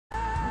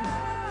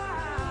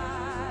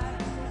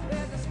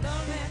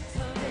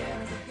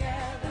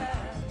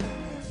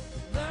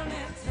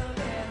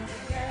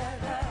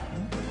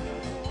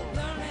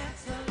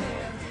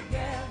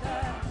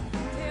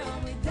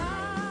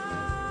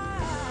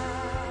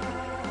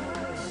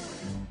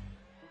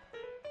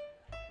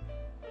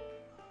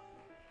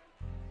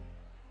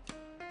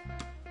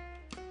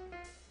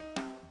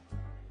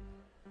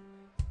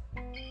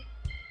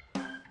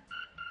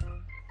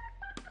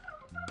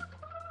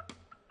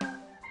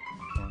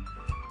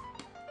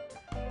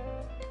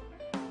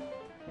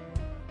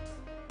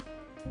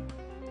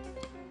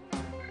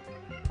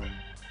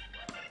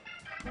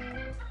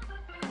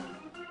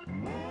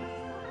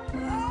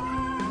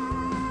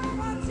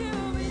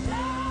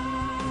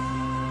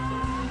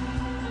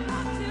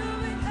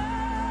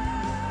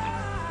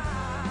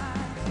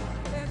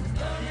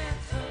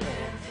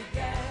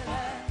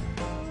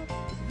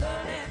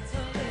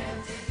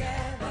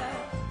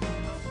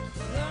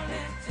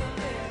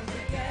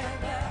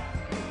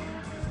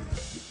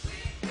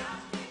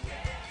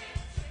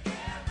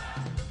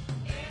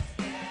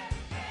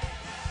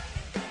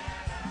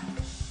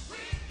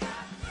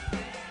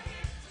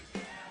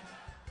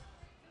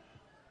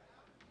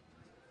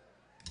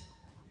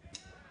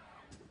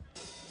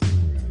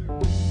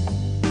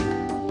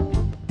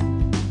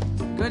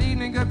Good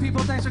evening, good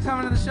people. Thanks for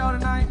coming to the show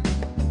tonight.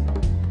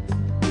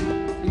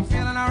 You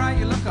feeling all right?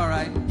 You look all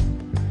right.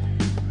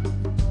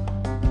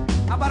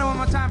 How about it one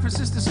more time for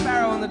Sister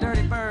Sparrow and the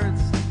Dirty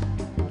Birds?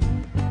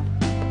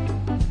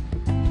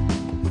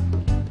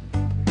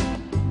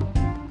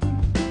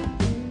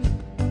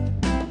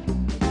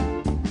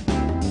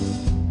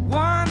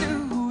 Wonder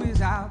who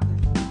is out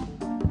there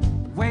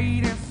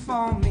waiting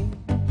for me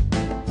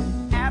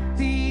at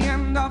the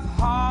end of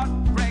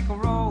Heartbreak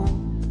Road.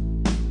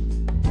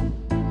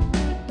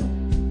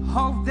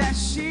 Hope that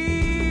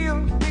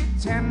she'll be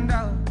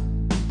tender,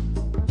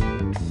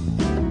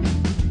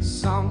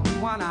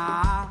 someone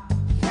I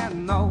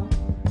can know.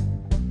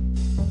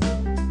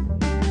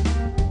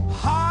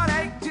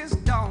 Heartache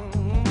just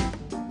don't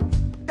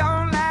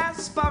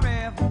last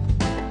forever,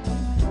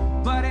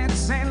 but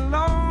it's a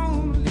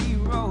lonely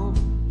road,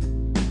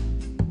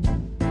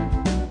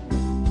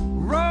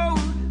 road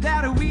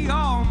that we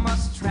all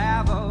must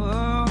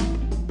travel.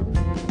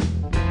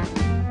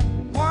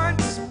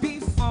 Once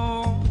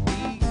before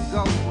we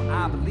go,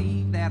 I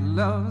believe that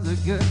love's a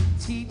good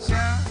teacher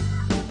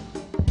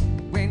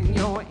when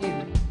you're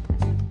in it.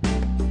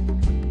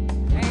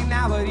 Ain't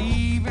now, but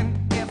even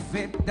if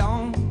it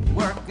don't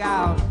work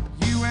out,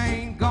 you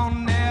ain't gonna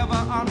never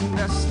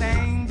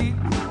understand it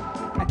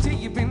until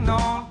you've been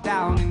all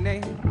down in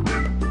there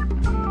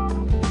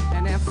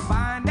and then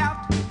find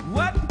out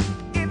what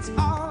it's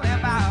all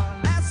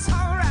about. That's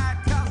alright,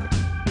 'cause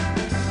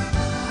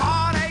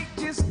heartache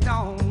just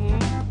don't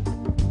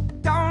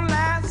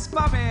last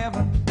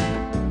forever,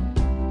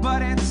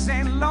 but it's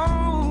a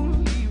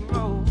lonely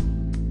road,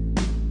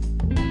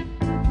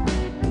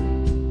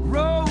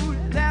 road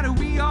that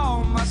we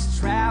all must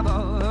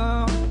travel.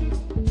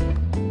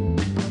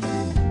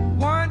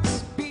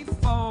 Once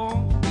before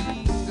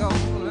we go,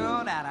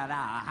 oh, da da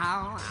da,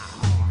 how,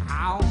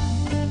 how.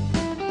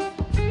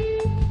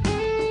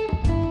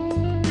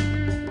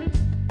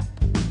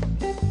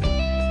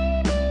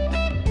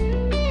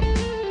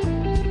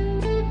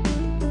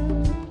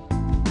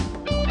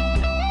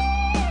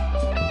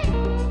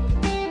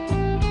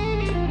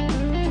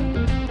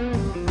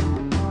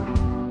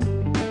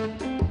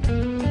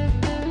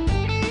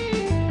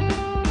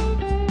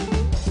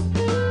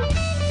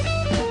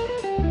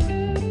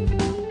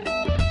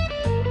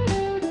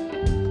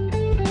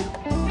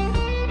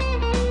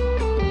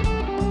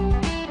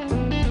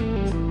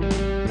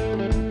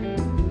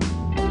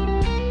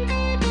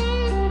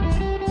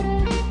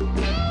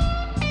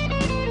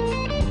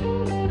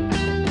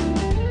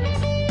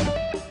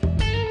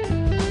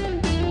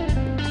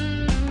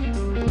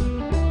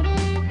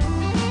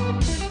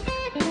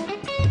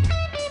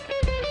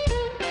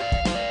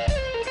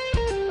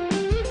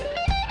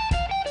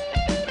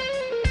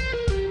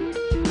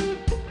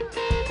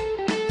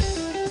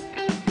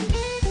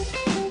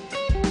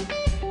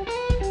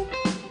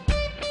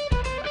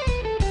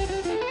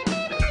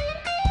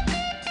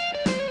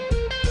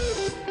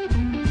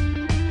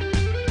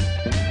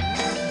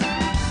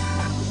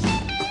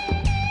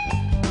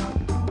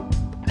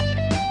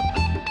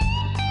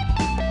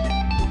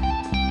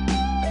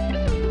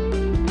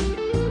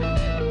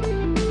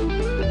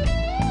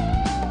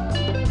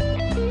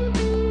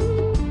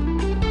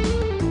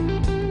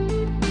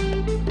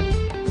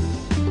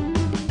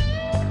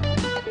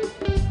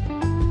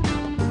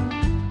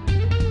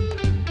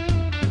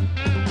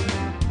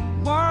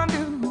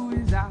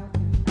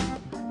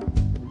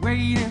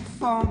 Waiting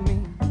for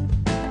me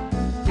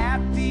at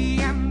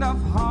the end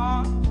of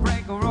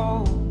Heartbreak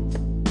Road.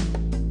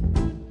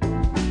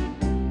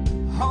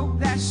 Hope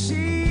that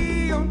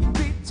she'll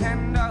be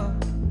tender,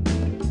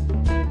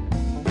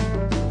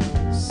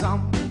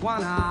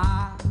 someone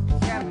I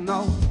can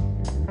know.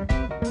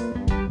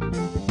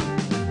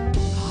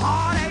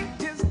 Heartache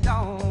just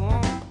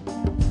don't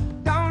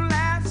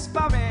last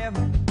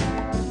forever,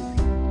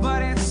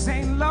 but it's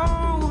a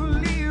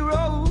lonely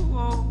road.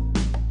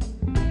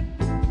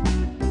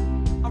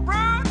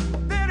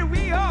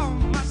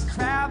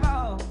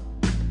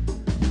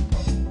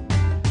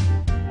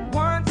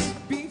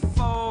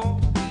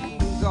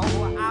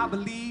 I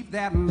believe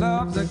that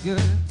love's a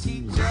good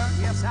teacher,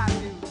 yes I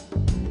do,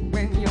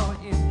 when you're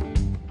in it.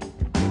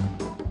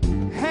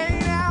 Hey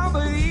now,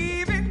 but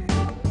even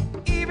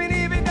if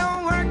it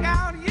don't work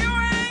out, you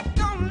ain't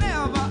gonna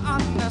never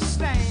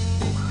understand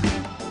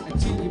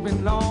until you've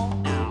been long